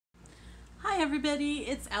everybody,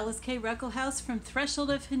 it's Alyce-Kay Ruckelshaus from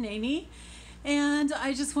Threshold of Hineni, and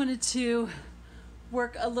I just wanted to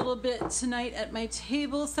work a little bit tonight at my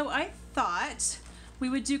table, so I thought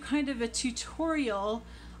we would do kind of a tutorial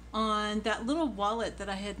on that little wallet that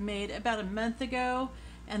I had made about a month ago,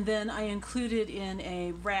 and then I included in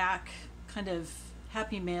a rack kind of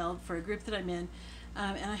happy mail for a group that I'm in,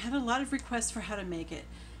 and I had a lot of requests for how to make it.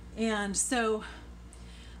 And so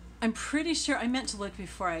I'm pretty sure, I meant to look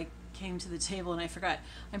before I came to the table and I forgot.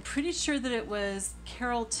 I'm pretty sure that it was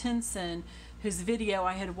Carol Tinson whose video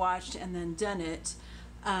I had watched and then done it,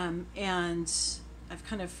 and I've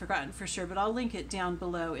kind of forgotten for sure, but I'll link it down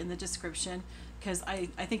below in the description because I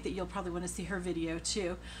think that you'll probably want to see her video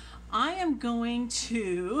too. I am going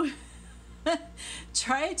to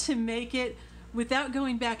try to make it without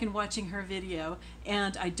going back and watching her video,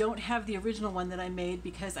 and I don't have the original one that I made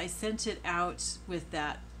because I sent it out with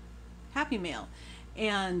that happy mail,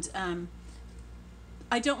 and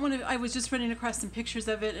I don't want to, I was just running across some pictures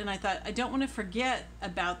of it and I thought I don't want to forget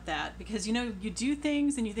about that, because you know, you do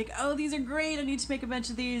things and you think, oh, these are great, I need to make a bunch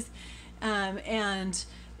of these, and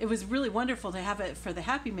it was really wonderful to have it for the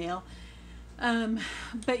happy mail,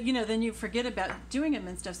 but you know, then you forget about doing them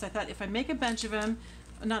and stuff. So I thought if I make a bunch of them,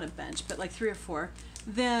 not a bunch, but like 3 or 4,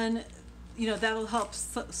 then you know, that'll help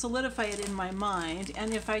solidify it in my mind,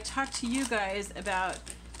 and if I talk to you guys about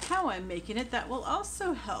how I'm making it, that will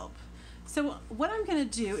also help. So what I'm going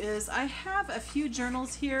to do is I have a few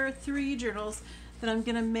journals here, 3 journals that I'm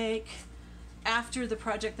going to make after the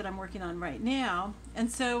project that I'm working on right now, and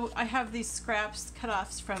so I have these scraps cut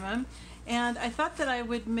offs from them, and I thought that I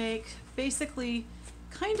would make basically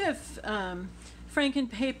kind of Franken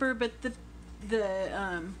paper, but the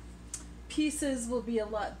pieces will be a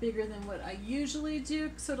lot bigger than what I usually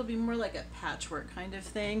do, so it'll be more like a patchwork kind of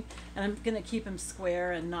thing, and I'm going to keep them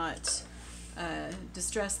square and not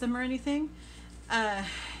distress them or anything,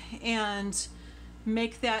 and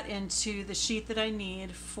make that into the sheet that I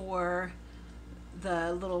need for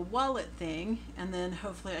the little wallet thing, and then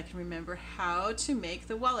hopefully I can remember how to make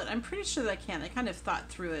the wallet. I'm pretty sure that I can. I kind of thought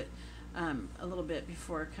through it a little bit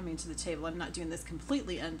before coming to the table. I'm not doing this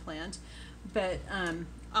completely unplanned, but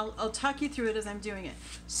I'll talk you through it as I'm doing it.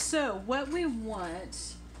 So what we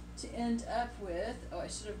want to end up with, oh, I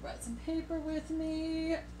should have brought some paper with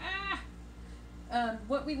me.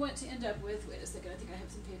 What we want to end up with, wait a second, I think I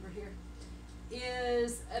have some paper here,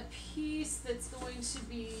 is a piece that's going to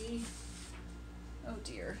be, oh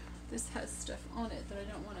dear, this has stuff on it that I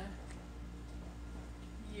don't want to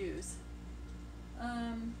use. What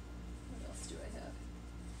else do I have?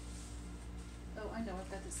 Oh, I know,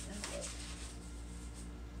 I've got this envelope.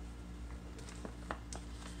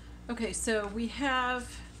 Okay, so we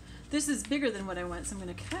have, this is bigger than what I want, so I'm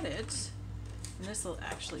going to cut it, and this will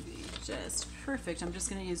actually be just perfect. I'm just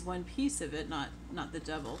going to use one piece of it, not the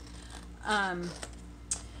double.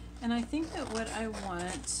 And I think that what I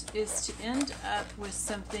want is to end up with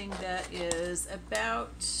something that is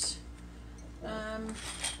about,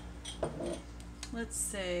 let's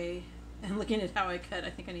say, and looking at how I cut, I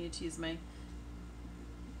think I need to use my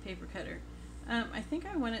paper cutter. I think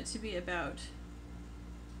I want it to be about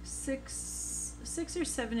 6 or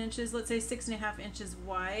 7 inches, let's say 6.5 inches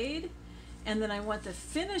wide, and then I want the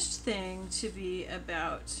finished thing to be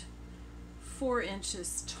about 4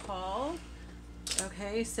 inches tall.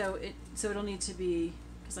 Okay, so it'll need to be,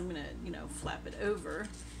 because I'm gonna, you know, flap it over,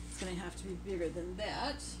 it's gonna have to be bigger than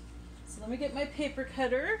that. So let me get my paper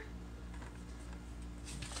cutter,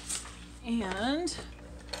 and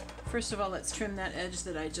first of all, let's trim that edge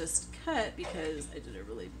that I just cut because I did a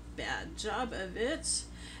really bad job of it.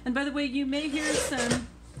 And by the way, you may hear some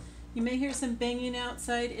banging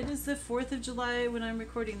outside. It is the 4th of July when I'm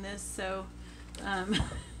recording this, so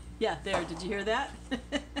yeah, there, did you hear that?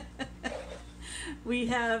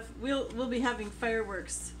 We'll be having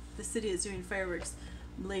fireworks. The city is doing fireworks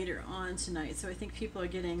later on tonight, so I think people are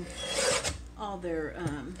getting all their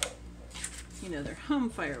you know, their home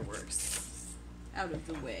fireworks out of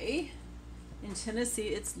the way. In Tennessee,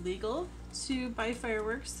 it's legal to buy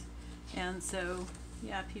fireworks, and so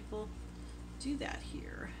yeah, people do that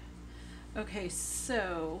here. Okay,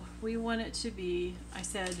 so we want it to be, I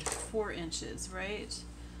said 4 inches, right?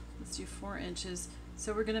 Let's do 4 inches.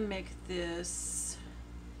 So we're gonna make this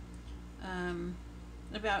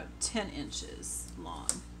about 10 inches long.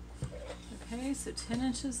 Okay, so 10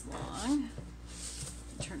 inches long.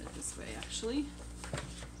 Turn it this way actually, so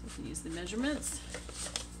we can use the measurements.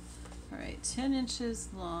 All right, 10 inches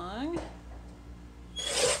long,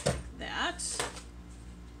 like that. So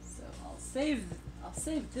I'll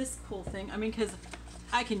save this cool thing. I mean, because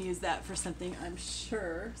I can use that for something, I'm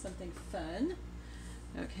sure, something fun.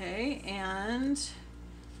 Okay, and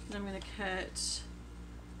I'm going to cut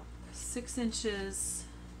 6 inches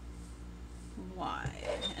wide.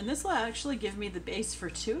 And this will actually give me the base for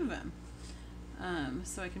 2 of them.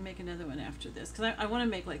 So I can make another one after this. Because I want to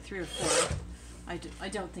make like 3 or 4. I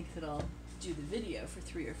don't think that I'll do the video for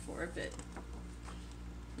 3 or 4, but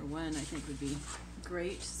for one I think would be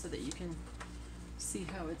great so that you can see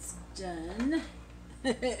how it's done.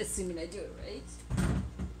 Assuming I do it right.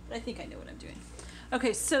 But I think I know what I'm doing.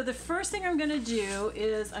 Okay, so the first thing I'm going to do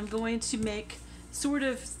is I'm going to make sort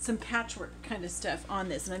of some patchwork kind of stuff on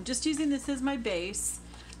this. And I'm just using this as my base.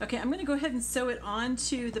 Okay, I'm going to go ahead and sew it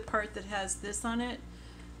onto the part that has this on it,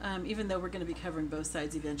 even though we're going to be covering both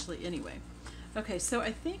sides eventually anyway. Okay, so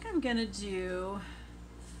I think I'm going to do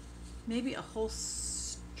maybe a whole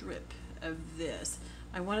strip of this.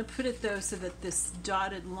 I want to put it though so that this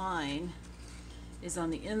dotted line is on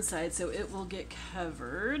the inside so it will get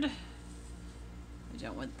covered. I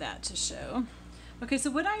don't want that to show. Okay, so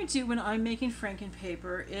what I do when I'm making franken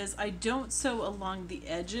paper is I don't sew along the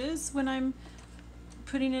edges when I'm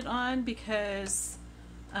putting it on because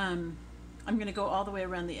I'm going to go all the way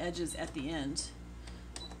around the edges at the end.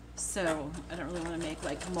 So I don't really want to make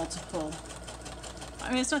like multiple,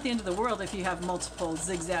 I mean it's not the end of the world if you have multiple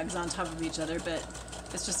zigzags on top of each other, but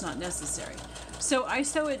it's just not necessary. So I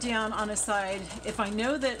sew it down on a side. If I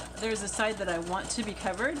know that there's a side that I want to be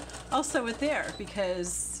covered, I'll sew it there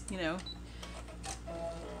because, you know,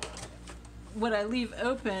 what I leave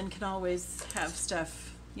open can always have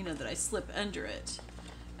stuff, you know, that I slip under it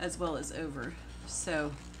as well as over.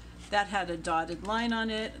 So that had a dotted line on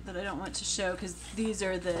it that I don't want to show because these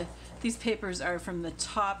papers are from the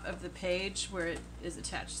top of the page where it is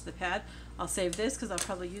attached to the pad. I'll save this because I'll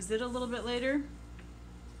probably use it a little bit later.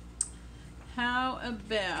 How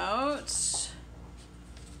about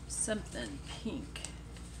something pink?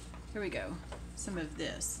 Here we go. Some of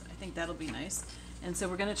this. I think that'll be nice. And so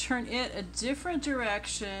we're going to turn it a different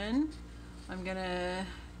direction. I'm going to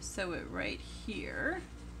sew it right here.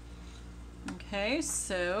 Okay,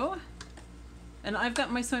 so, and I've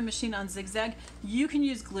got my sewing machine on zigzag. You can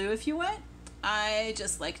use glue if you want. I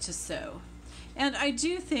just like to sew. And I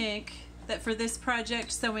do think that for this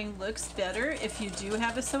project, sewing looks better if you do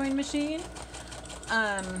have a sewing machine.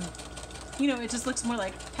 You know, it just looks more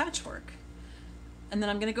like patchwork. And then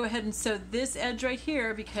I'm going to go ahead and sew this edge right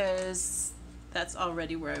here because that's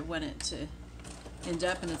already where I want it to end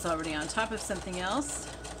up and it's already on top of something else.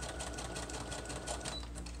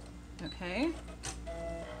 Okay.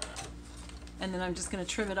 And then I'm just going to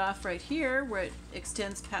trim it off right here where it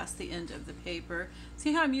extends past the end of the paper.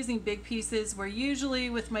 See how I'm using big pieces where usually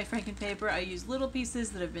with my franken paper I use little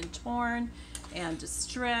pieces that have been torn and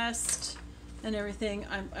distressed and everything.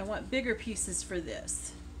 I want bigger pieces for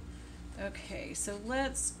this. Okay, so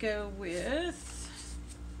let's go with,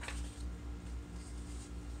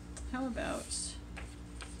 how about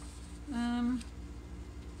a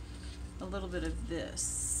little bit of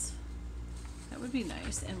this. That would be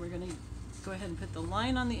nice. And we're going to go ahead and put the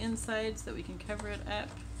line on the inside so that we can cover it up.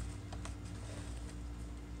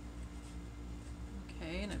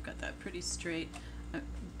 Okay, and I've got that pretty straight.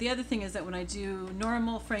 The other thing is that when I do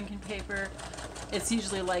normal franken paper, it's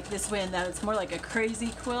usually like this way and that. It's more like a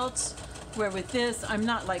crazy quilt, where with this, I'm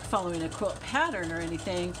not like following a quilt pattern or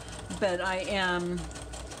anything, but I am,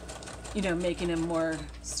 you know, making them more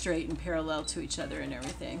straight and parallel to each other and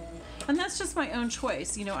everything. And that's just my own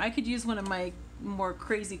choice. You know, I could use one of my more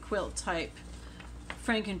crazy quilt type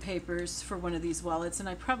franken papers for one of these wallets, and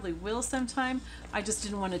I probably will sometime. I just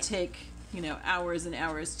didn't want to take, you know, hours and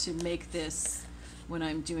hours to make this when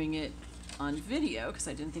I'm doing it on video, because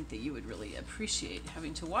I didn't think that you would really appreciate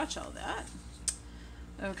having to watch all that.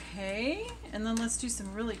 Okay, and then let's do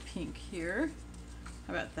some really pink here.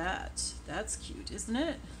 How about that? That's cute, isn't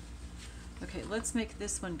it? Okay, let's make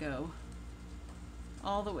this one go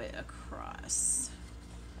all the way across.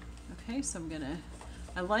 Okay, so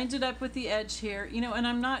I lined it up with the edge here, you know, and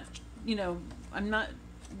I'm not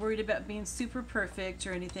worried about being super perfect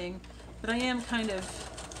or anything, but I am kind of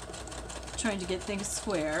trying to get things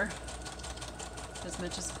square as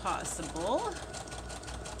much as possible.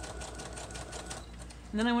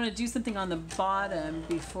 And then I want to do something on the bottom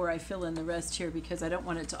before I fill in the rest here because I don't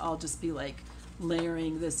want it to all just be like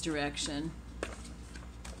layering this direction.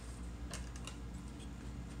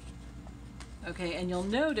 Okay, and you'll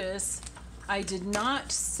notice I did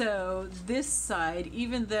not sew this side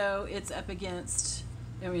even though it's up against,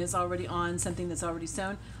 I mean, it's already on something that's already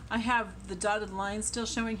sewn. I have the dotted line still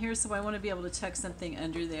showing here, so I want to be able to tuck something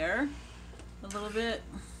under there a little bit.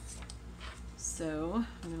 So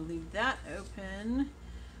I'm going to leave that open.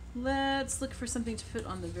 Let's look for something to put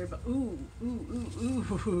on the very bottom. Ooh, ooh,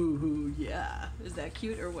 ooh, ooh, yeah. Is that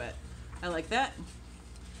cute or what? I like that.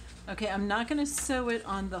 Okay, I'm not gonna sew it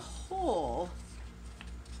on the whole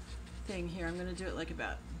thing here. I'm gonna do it like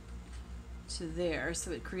about to there,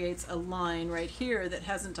 so it creates a line right here that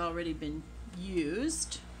hasn't already been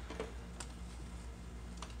used.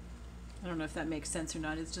 I don't know if that makes sense or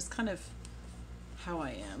not. It's just kind of how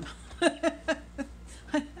I am.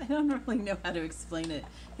 I don't really know how to explain it.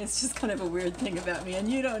 It's just kind of a weird thing about me,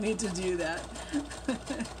 and you don't need to do that.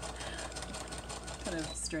 Kind of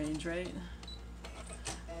strange, right?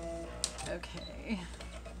 Okay.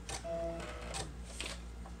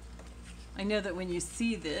 I know that when you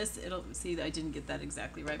see this, it'll see that I didn't get that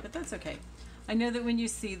exactly right, but that's okay. I know that when you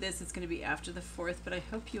see this, it's going to be after the 4th, but I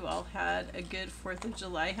hope you all had a good 4th of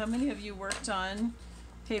July. How many of you worked on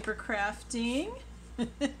paper crafting?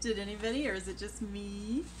 Did anybody, or is it just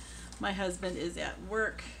me? My husband is at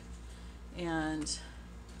work, and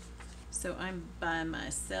so I'm by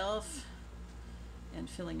myself and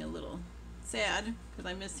feeling a little sad because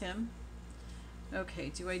I miss him. Okay,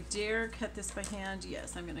 do I dare cut this by hand?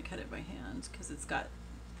 Yes, I'm going to cut it by hand because it's got,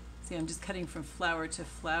 see, I'm just cutting from flower to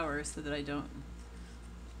flower so that I don't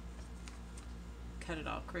cut it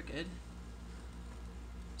all crooked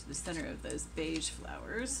to the center of those beige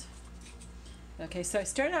flowers. Okay, so I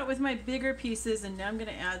start out with my bigger pieces, and now I'm going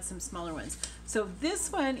to add some smaller ones. So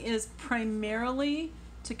this one is primarily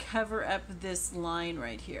to cover up this line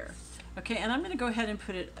right here. Okay, and I'm going to go ahead and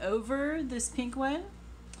put it over this pink one,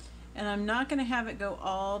 and I'm not going to have it go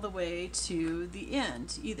all the way to the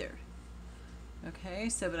end either. Okay,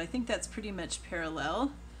 so but I think that's pretty much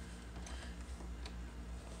parallel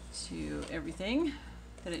to everything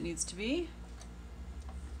that it needs to be.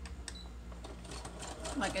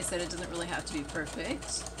 Like I said, it doesn't really have to be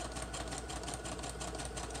perfect.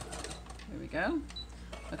 There we go.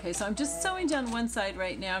 Okay, so I'm just sewing down one side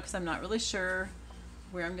right now because I'm not really sure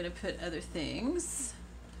where I'm going to put other things.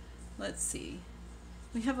 Let's see.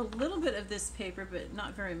 We have a little bit of this paper, but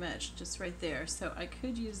not very much, just right there. So I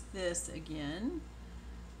could use this again.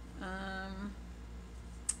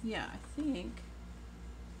 Yeah, I think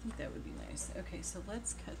that would be nice. Okay, so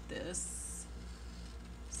let's cut this.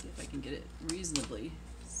 See if I can get it reasonably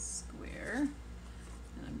square,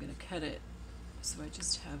 and I'm going to cut it so I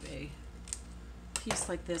just have a piece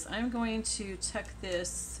like this. I'm going to tuck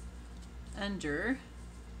this under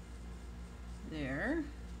there.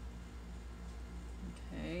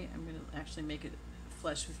 Okay, I'm going to actually make it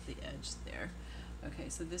flush with the edge there. Okay,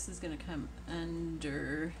 so this is going to come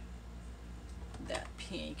under that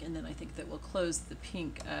pink, and then I think that we'll close the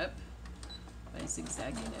pink up by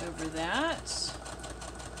zigzagging over that.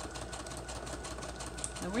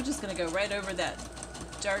 And we're just going to go right over that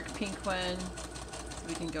dark pink one so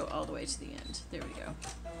we can go all the way to the end. There we go.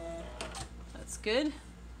 That's good.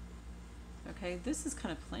 Okay, this is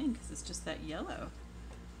kind of plain because it's just that yellow,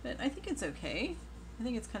 but I think it's okay. I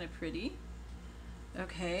think it's kind of pretty.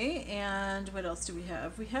 Okay, and what else do we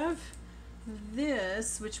have? We have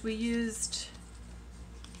this, which we used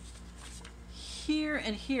here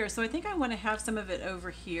and here. So I think I want to have some of it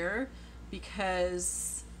over here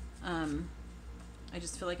because I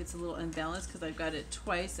just feel like it's a little unbalanced because I've got it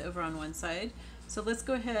twice over on one side. So let's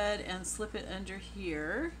go ahead and slip it under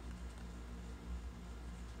here.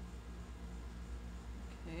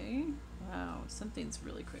 Okay, wow, something's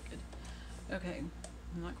really crooked. Okay,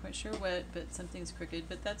 I'm not quite sure what, but something's crooked,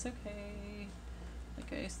 but that's okay.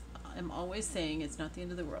 Like I'm always saying, it's not the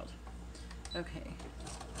end of the world. Okay.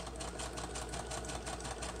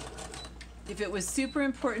 If it was super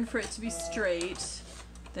important for it to be straight,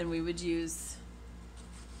 then we would use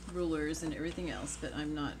rulers and everything else, but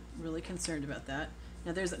I'm not really concerned about that.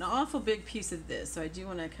 Now there's an awful big piece of this, so I do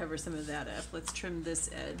want to cover some of that up. Let's trim this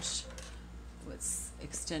edge, what's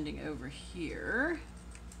extending over here.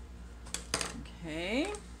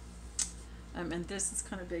 Okay, and this is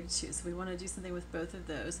kind of big too, so we want to do something with both of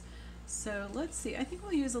those. So let's see, I think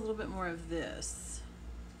we'll use a little bit more of this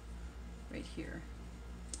right here.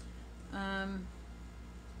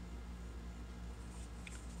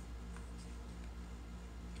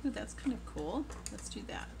 Ooh, that's kind of cool. Let's do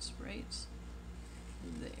that right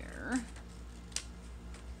there.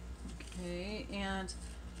 Okay, and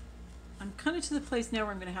I'm kind of to the place now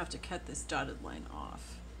where I'm going to have to cut this dotted line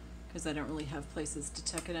off because I don't really have places to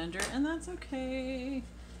tuck it under, and that's okay.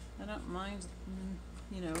 I don't mind,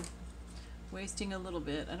 you know, wasting a little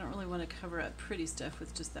bit. I don't really want to cover up pretty stuff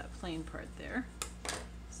with just that plain part there.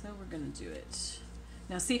 So we're going to do it.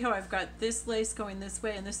 Now see how I've got this lace going this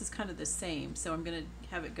way, and this is kind of the same, so I'm going to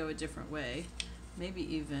have it go a different way. Maybe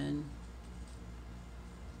even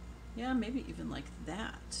Yeah, maybe even like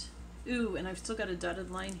that. Ooh, and I've still got a dotted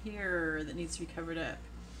line here that needs to be covered up.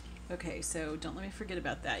 Okay, so don't let me forget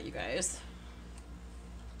about that, you guys.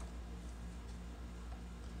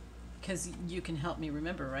 Because you can help me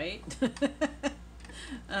remember, right?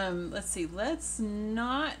 Let's see, let's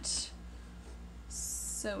not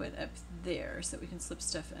sew it up there so we can slip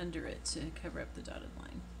stuff under it to cover up the dotted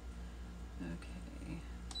line. Okay.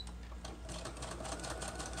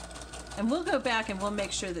 And we'll go back and we'll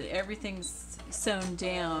make sure that everything's sewn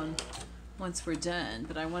down once we're done,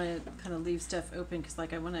 but I want to kind of leave stuff open because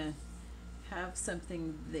like I want to have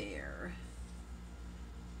something there.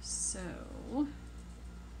 So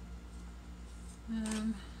not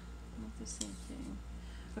the same thing.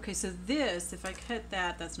 Okay, so this, if I cut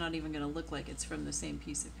that, that's not even going to look like it's from the same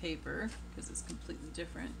piece of paper because it's completely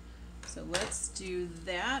different. So let's do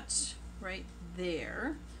that right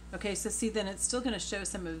there. Okay, so see, then it's still going to show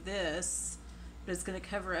some of this, but it's going to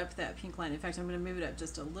cover up that pink line. In fact, I'm going to move it up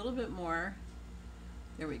just a little bit more.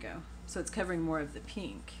 There we go. So it's covering more of the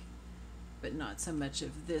pink, but not so much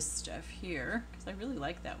of this stuff here, because I really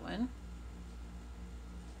like that one.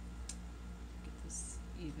 Get this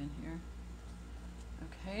even here.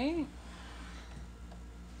 Okay.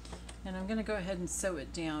 And I'm going to go ahead and sew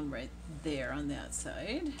it down right there on that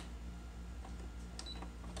side.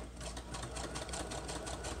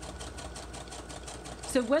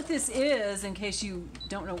 So what this is, in case you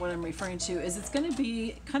don't know what I'm referring to, is it's going to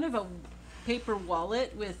be kind of a paper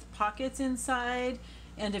wallet with pockets inside,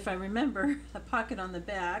 and if I remember, a pocket on the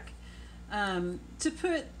back to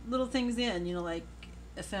put little things in, you know, like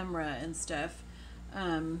ephemera and stuff.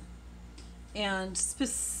 And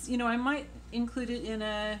you know, I might include it in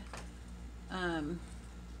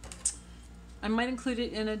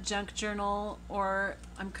a junk journal, or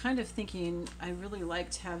I'm kind of thinking I really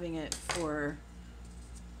liked having it for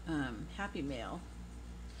Happy Mail,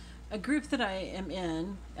 a group that I am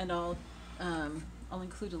in, and I'll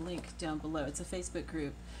include a link down below. It's a Facebook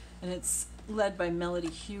group, and it's led by Melody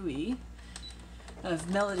Huey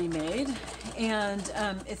of Melody Made, and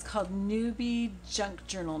it's called Newbie Junk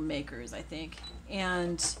Journal Makers, I think.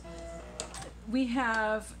 And we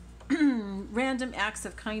have random acts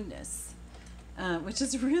of kindness, which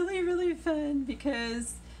is really, really fun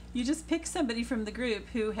because you just pick somebody from the group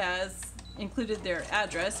who has included their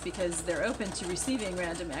address because they're open to receiving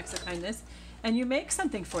random acts of kindness, and you make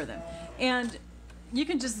something for them. And you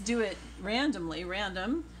can just do it random,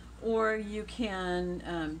 or you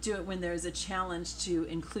can do it when there's a challenge to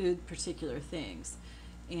include particular things.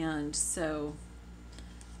 And so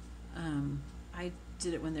I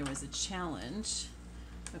did it when there was a challenge.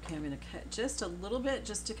 Okay, I'm going to cut just a little bit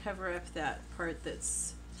just to cover up that part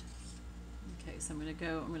that's... Okay, so I'm going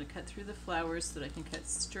to cut through the flowers so that I can cut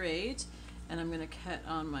straight, and I'm going to cut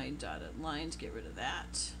on my dotted line to get rid of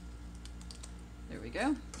that. There we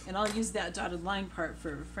go. And I'll use that dotted line part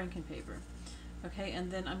for Franken paper. Okay,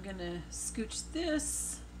 and then I'm going to scooch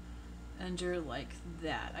this under like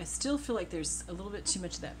that. I still feel like there's a little bit too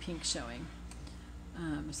much of that pink showing.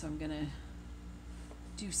 So I'm going to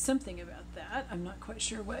do something about that. I'm not quite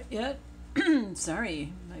sure what yet.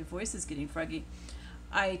 Sorry, my voice is getting froggy.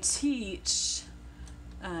 I teach,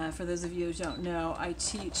 for those of you who don't know, I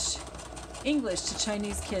teach English to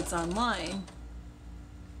Chinese kids online,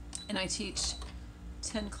 and I teach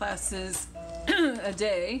 10 classes a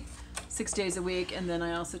day, 6 days a week, and then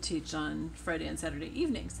I also teach on Friday and Saturday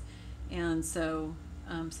evenings. And so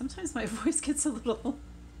sometimes my voice gets a little,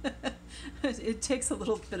 it takes a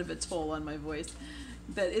little bit of a toll on my voice,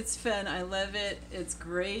 but it's fun. I love it. It's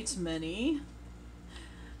great money.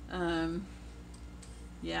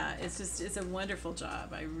 Yeah, it's a wonderful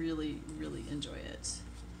job. I really, really enjoy it.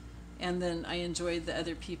 And then I enjoy the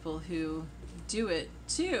other people who do it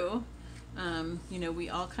too. You know, we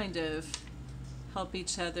all kind of help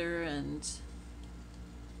each other, and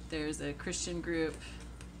there's a Christian group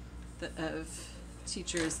of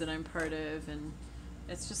teachers that I'm part of, and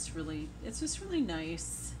it's just really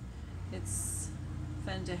nice. It's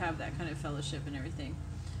fun to have that kind of fellowship and everything.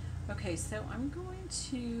 Okay, so I'm going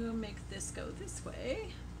to make this go this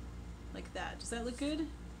way, like that. Does that look good?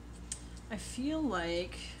 I feel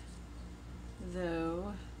like,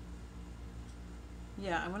 though,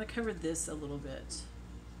 yeah, I want to cover this a little bit.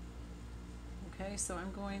 Okay, so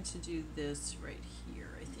I'm going to do this right here,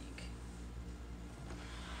 I think.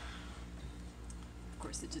 Of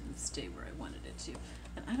course, it didn't stay where I wanted it to.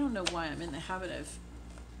 And I don't know why I'm in the habit of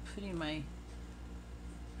putting my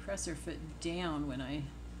presser foot down when I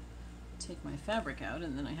take my fabric out,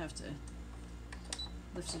 and then I have to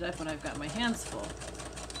lift it up when I've got my hands full.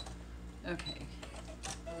 Okay,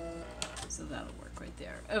 so that'll work right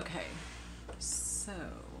there. Okay, So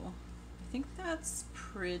I think that's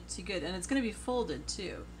pretty good, and it's going to be folded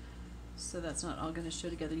too, so that's not all going to show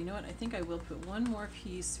together. You know what, I think I will put one more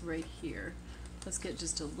piece right here. Let's get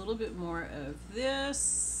just a little bit more of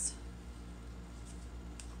this.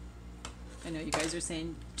 I know you guys are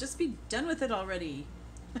saying, just be done with it already.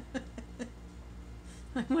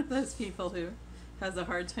 I'm one of those people who has a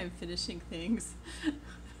hard time finishing things.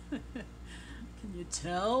 Can you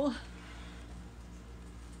tell?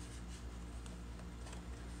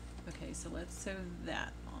 Okay, so let's sew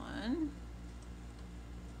that on.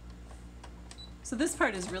 So this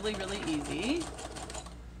part is really, really easy.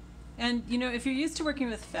 And you know, if you're used to working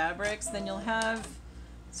with fabrics, then you'll have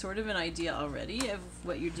sort of an idea already of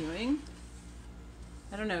what you're doing.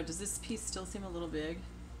 I don't know, does this piece still seem a little big?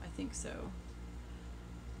 I think so.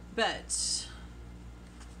 But,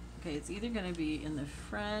 okay, it's either going to be in the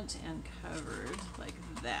front and covered like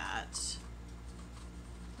that.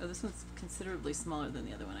 Oh, this one's considerably smaller than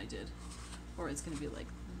the other one I did. Or it's going to be like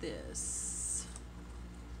this.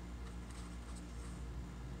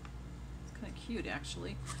 It's kind of cute,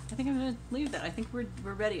 actually. I think I'm going to leave that. I think we're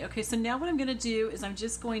ready. Okay, so now what I'm going to do is I'm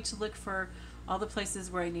just going to look for all the places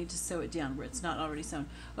where I need to sew it down, where it's not already sewn.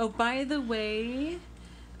 Oh, by the way,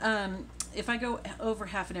 if I go over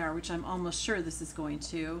half an hour, which I'm almost sure this is going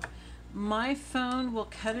to, my phone will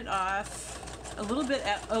cut it off a little bit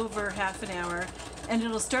at over half an hour, and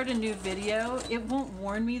it'll start a new video. It won't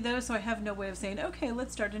warn me though, so I have no way of saying, okay,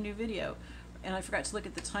 let's start a new video. And I forgot to look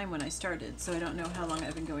at the time when I started, so I don't know how long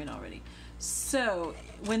I've been going already. So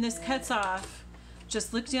when this cuts off,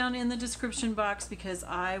 just look down in the description box, because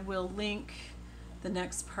I will link the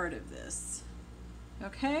next part of this.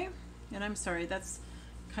 Okay? And I'm sorry, that's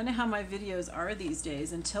kind of how my videos are these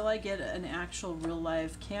days. Until I get an actual real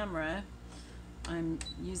live camera, I'm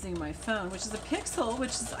using my phone, which is a Pixel,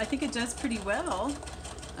 which is, I think it does pretty well.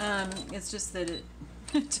 It's just that it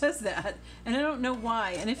does that, and I don't know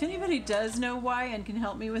why. And if anybody does know why and can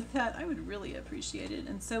help me with that, I would really appreciate it,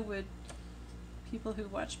 and so would people who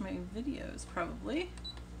watch my videos probably.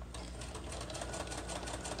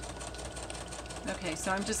 Okay,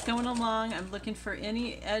 so I'm just going along. I'm looking for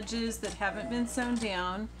any edges that haven't been sewn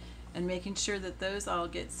down and making sure that those all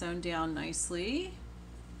get sewn down nicely.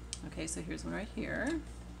 Okay, so here's one right here.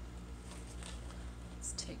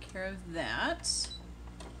 Let's take care of that.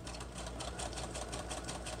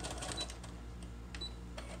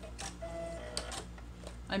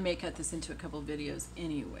 I may cut this into a couple videos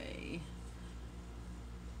anyway,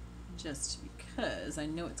 just because I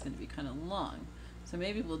know it's going to be kind of long. So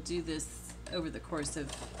maybe we'll do this over the course of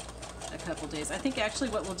a couple days. I think actually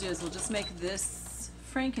what we'll do is we'll just make this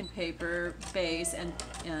Frankenpaper base and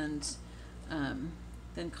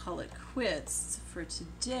then call it quits for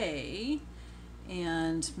today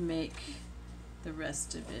and make the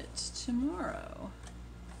rest of it tomorrow.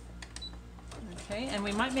 Okay, and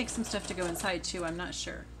we might make some stuff to go inside too, I'm not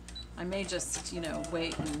sure. I may just, you know,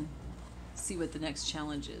 wait and see what the next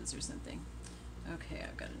challenge is or something. Okay,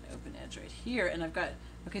 I've got an open edge right here, and I've got,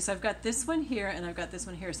 okay, so I've got this one here and I've got this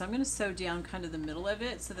one here, so I'm going to sew down kind of the middle of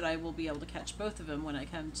it so that I will be able to catch both of them when I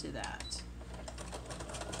come to that,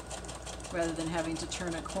 rather than having to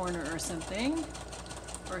turn a corner or something,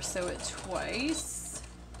 or sew it twice.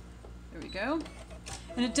 There we go.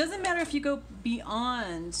 And it doesn't matter if you go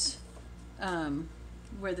beyond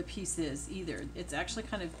where the piece is either. It's actually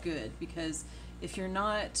kind of good, because if you're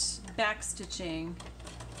not back stitching,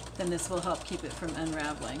 then this will help keep it from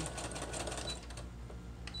unraveling.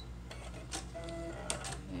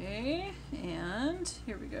 Okay, and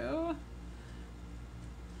here we go.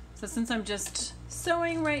 So since I'm just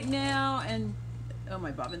sewing right now, and oh,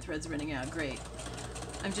 my bobbin thread's running out, great.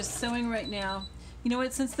 I'm just sewing right now. You know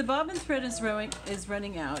what, since the bobbin thread is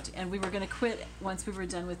running out, and we were going to quit once we were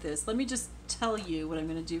done with this, let me just tell you what I'm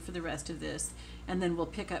going to do for the rest of this, and then we'll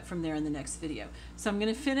pick up from there in the next video. So I'm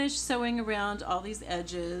going to finish sewing around all these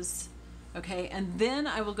edges, okay, and then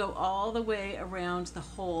I will go all the way around the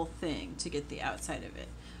whole thing to get the outside of it,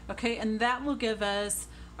 okay, and that will give us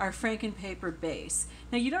our Frankenpaper base.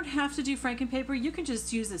 Now you don't have to do Frankenpaper, you can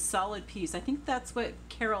just use a solid piece. I think that's what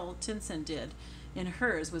Carol Tinson did in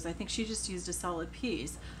hers, was I think she just used a solid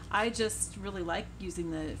piece. I just really like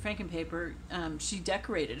using the Frankenpaper. She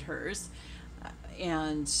decorated hers,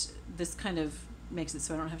 and this kind of makes it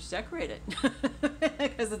so I don't have to decorate it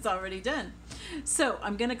because it's already done. So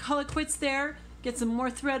I'm gonna call it quits there, get some more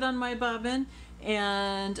thread on my bobbin,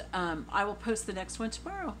 and I will post the next one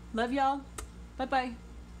tomorrow. Love y'all. Bye-bye.